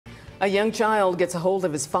A young child gets a hold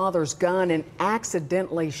of his father's gun and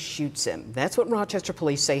accidentally shoots him. That's what Rochester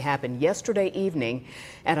Police say happened yesterday evening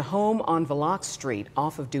at a home on Valox Street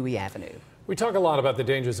off of Dewey Avenue. We talk a lot about the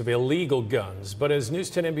dangers of illegal guns, but as News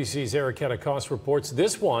 10 NBC's Erica Cost reports,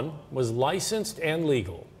 this one was licensed and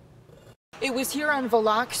legal. It was here on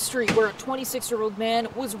Valox Street where a 26-year-old man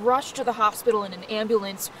was rushed to the hospital in an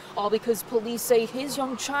ambulance, all because police say his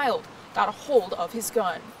young child got a hold of his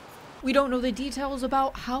gun. We don't know the details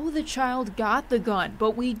about how the child got the gun,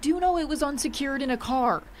 but we do know it was unsecured in a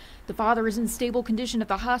car. The father is in stable condition at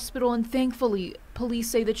the hospital, and thankfully, police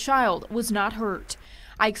say the child was not hurt.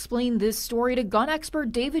 I explained this story to gun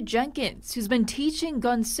expert David Jenkins, who's been teaching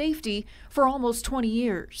gun safety for almost 20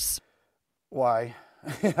 years. Why?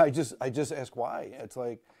 I just ask why. It's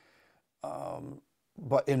like,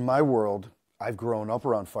 but in my world, I've grown up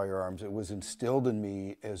around firearms. It was instilled in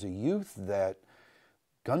me as a youth that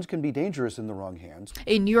guns can be dangerous in the wrong hands.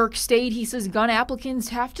 In New York State, he says gun applicants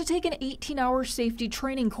have to take an 18-hour safety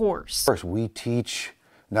training course. Of course, we teach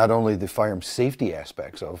not only the firearm safety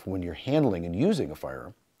aspects of when you're handling and using a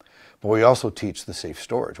firearm, but we also teach the safe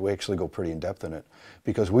storage. We actually go pretty in depth in it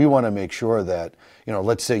because we want to make sure that,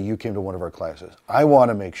 let's say you came to one of our classes. I want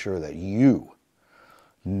to make sure that you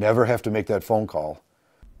never have to make that phone call.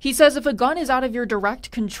 He says if a gun is out of your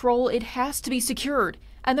direct control, it has to be secured.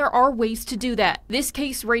 And there are ways to do that. This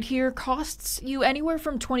case right here costs you anywhere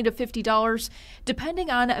from $20 to $50,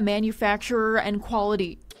 depending on a manufacturer and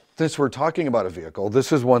quality. Since we're talking about a vehicle,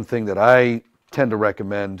 this is one thing that I tend to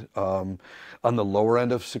recommend on the lower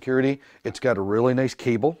end of security. It's got a really nice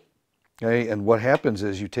cable, okay? And what happens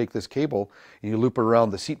is you take this cable and you loop it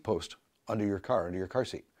around the seat post under your car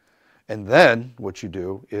seat. And then what you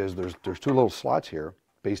do is there's two little slots here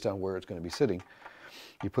based on where it's going to be sitting.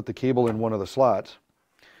 You put the cable in one of the slots,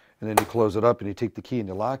 and then you close it up and you take the key and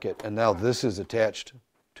you lock it, and now this is attached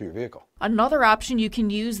to your vehicle. Another option you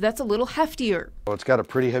can use that's a little heftier. So it's got a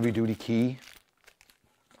pretty heavy duty key,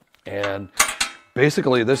 and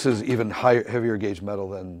basically this is even heavier gauge metal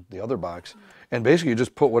than the other box. And basically you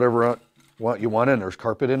just put whatever you want in. There's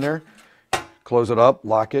carpet in there, close it up,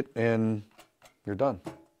 lock it, and you're done.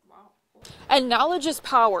 And knowledge is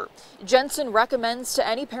power. Jensen recommends to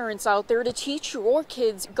any parents out there to teach your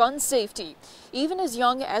kids gun safety, even as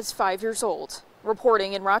young as 5 years old.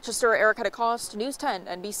 Reporting in Rochester, Erica Cost, News 10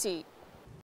 NBC.